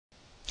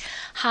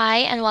Hi,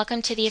 and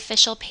welcome to the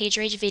official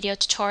PageRage video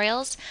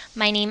tutorials.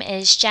 My name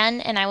is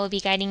Jen, and I will be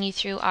guiding you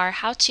through our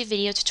how-to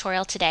video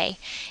tutorial today.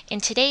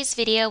 In today's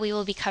video, we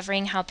will be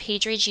covering how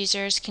PageRage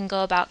users can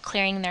go about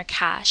clearing their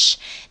cache.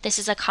 This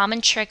is a common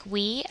trick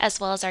we, as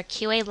well as our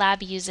QA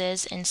lab,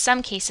 uses in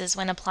some cases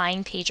when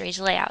applying PageRage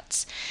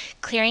layouts.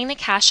 Clearing the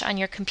cache on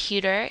your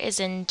computer is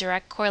in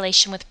direct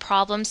correlation with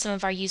problems some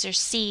of our users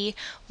see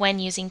when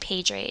using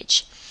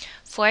PageRage.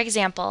 For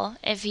example,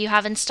 if you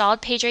have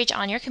installed PageRage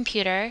on your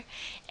computer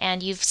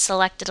and you've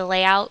selected a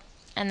layout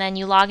and then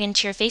you log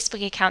into your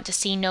Facebook account to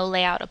see no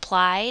layout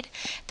applied,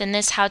 then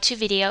this how-to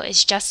video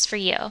is just for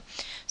you.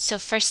 So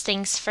first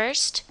things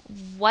first,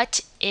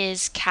 what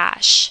is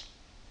cache?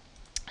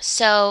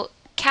 So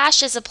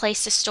cache is a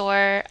place to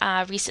store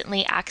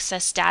recently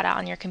accessed data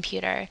on your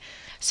computer.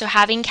 So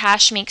having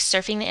cache makes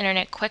surfing the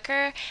internet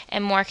quicker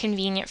and more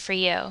convenient for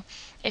you.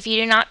 If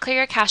you do not clear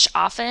your cache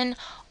often,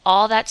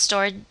 all that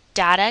stored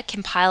data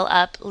can pile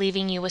up,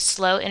 leaving you with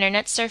slow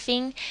internet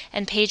surfing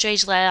and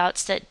PageRage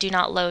layouts that do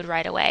not load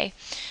right away.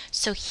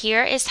 So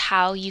here is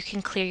how you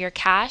can clear your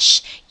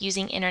cache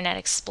using Internet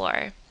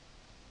Explorer.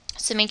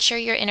 So make sure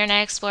your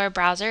Internet Explorer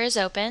browser is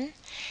open,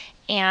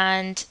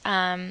 and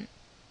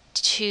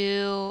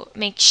to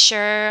make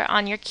sure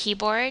on your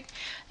keyboard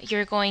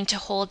you're going to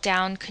hold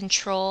down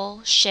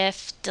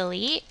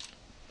Control-Shift-Delete,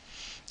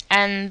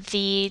 and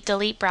the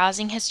Delete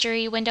Browsing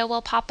History window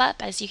will pop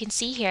up, as you can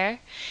see here.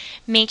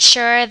 Make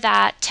sure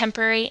that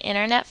temporary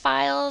internet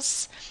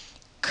files,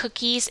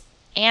 cookies,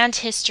 and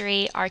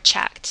history are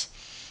checked.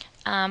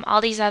 All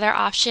these other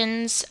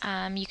options,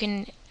 you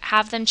can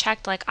have them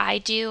checked like I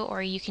do,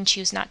 or you can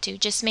choose not to.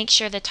 Just make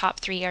sure the top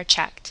three are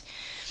checked.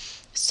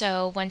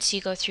 So once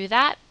you go through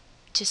that,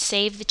 to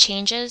save the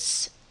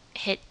changes,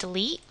 hit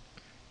delete.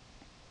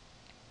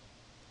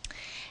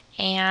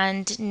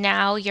 And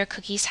now your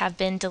cookies have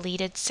been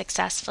deleted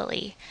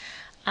successfully.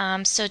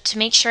 So to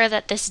make sure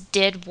that this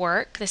did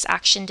work, this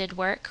action did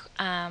work,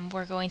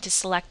 we're going to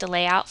select a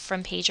layout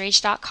from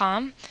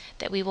PageRage.com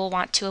that we will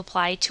want to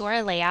apply to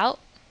our layout.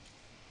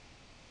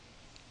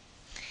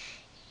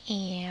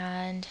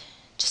 And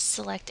just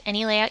select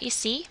any layout you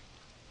see.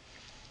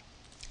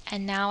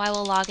 And now I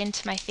will log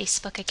into my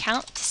Facebook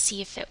account to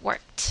see if it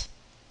worked.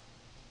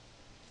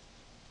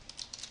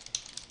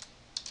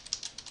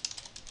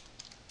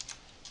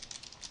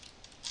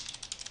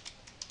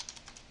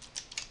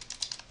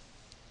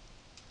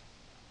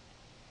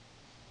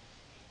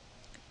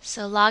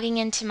 So logging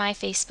into my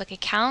Facebook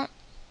account,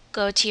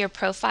 go to your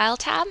Profile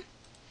tab.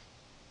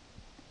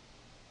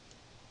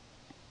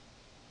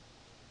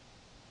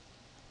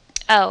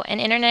 Oh,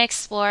 and Internet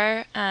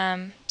Explorer,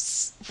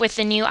 with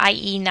the new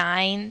IE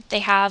 9, they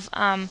have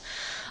a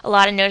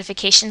lot of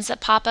notifications that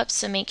pop up,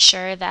 so make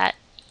sure that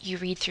you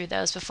read through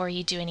those before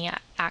you do any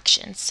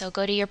actions. So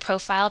go to your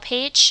profile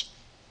page.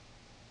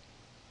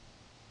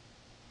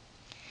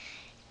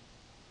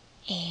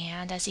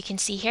 And as you can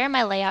see here,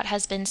 my layout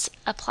has been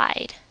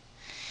applied.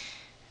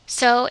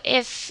 So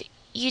if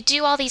you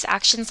do all these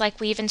actions like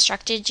we've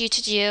instructed you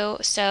to do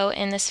so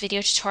in this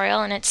video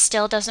tutorial and it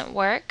still doesn't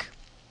work,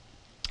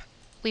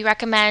 we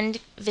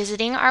recommend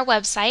visiting our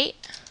website.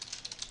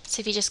 So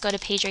if you just go to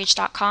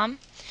PageRage.com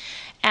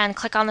and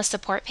click on the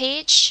support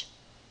page,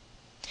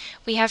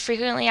 we have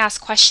frequently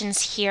asked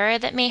questions here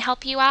that may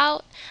help you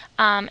out,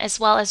 as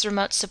well as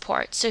remote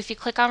support. So if you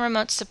click on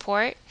remote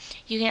support,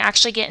 you can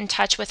actually get in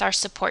touch with our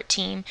support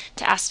team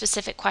to ask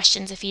specific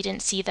questions if you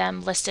didn't see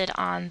them listed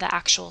on the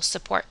actual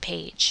support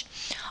page.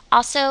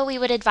 Also, we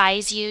would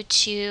advise you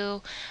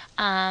to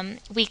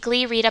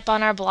weekly read up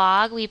on our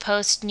blog. We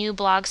post new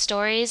blog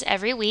stories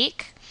every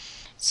week,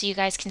 so you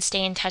guys can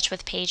stay in touch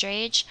with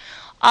PageRage.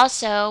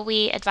 Also,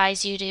 we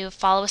advise you to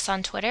follow us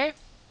on Twitter,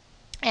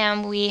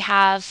 and we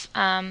have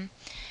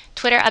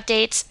Twitter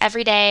updates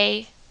every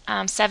day,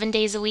 7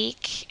 days a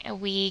week.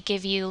 We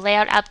give you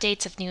layout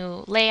updates of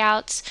new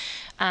layouts,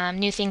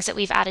 new things that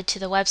we've added to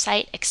the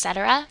website,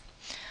 etc.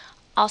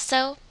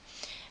 Also,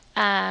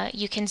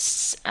 you can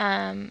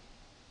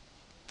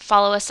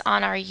follow us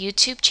on our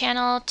YouTube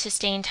channel to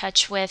stay in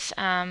touch with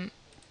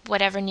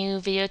whatever new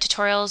video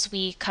tutorials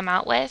we come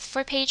out with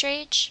for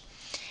PageRage.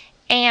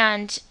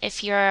 And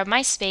if you're a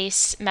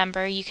MySpace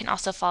member, you can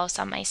also follow us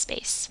on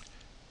MySpace.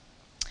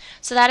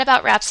 So that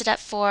about wraps it up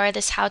for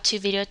this how-to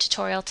video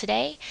tutorial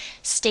today.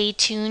 Stay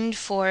tuned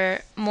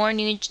for more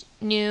new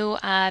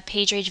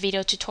PageRage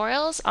video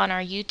tutorials on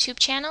our YouTube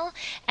channel,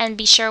 and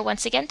be sure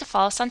once again to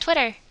follow us on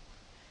Twitter.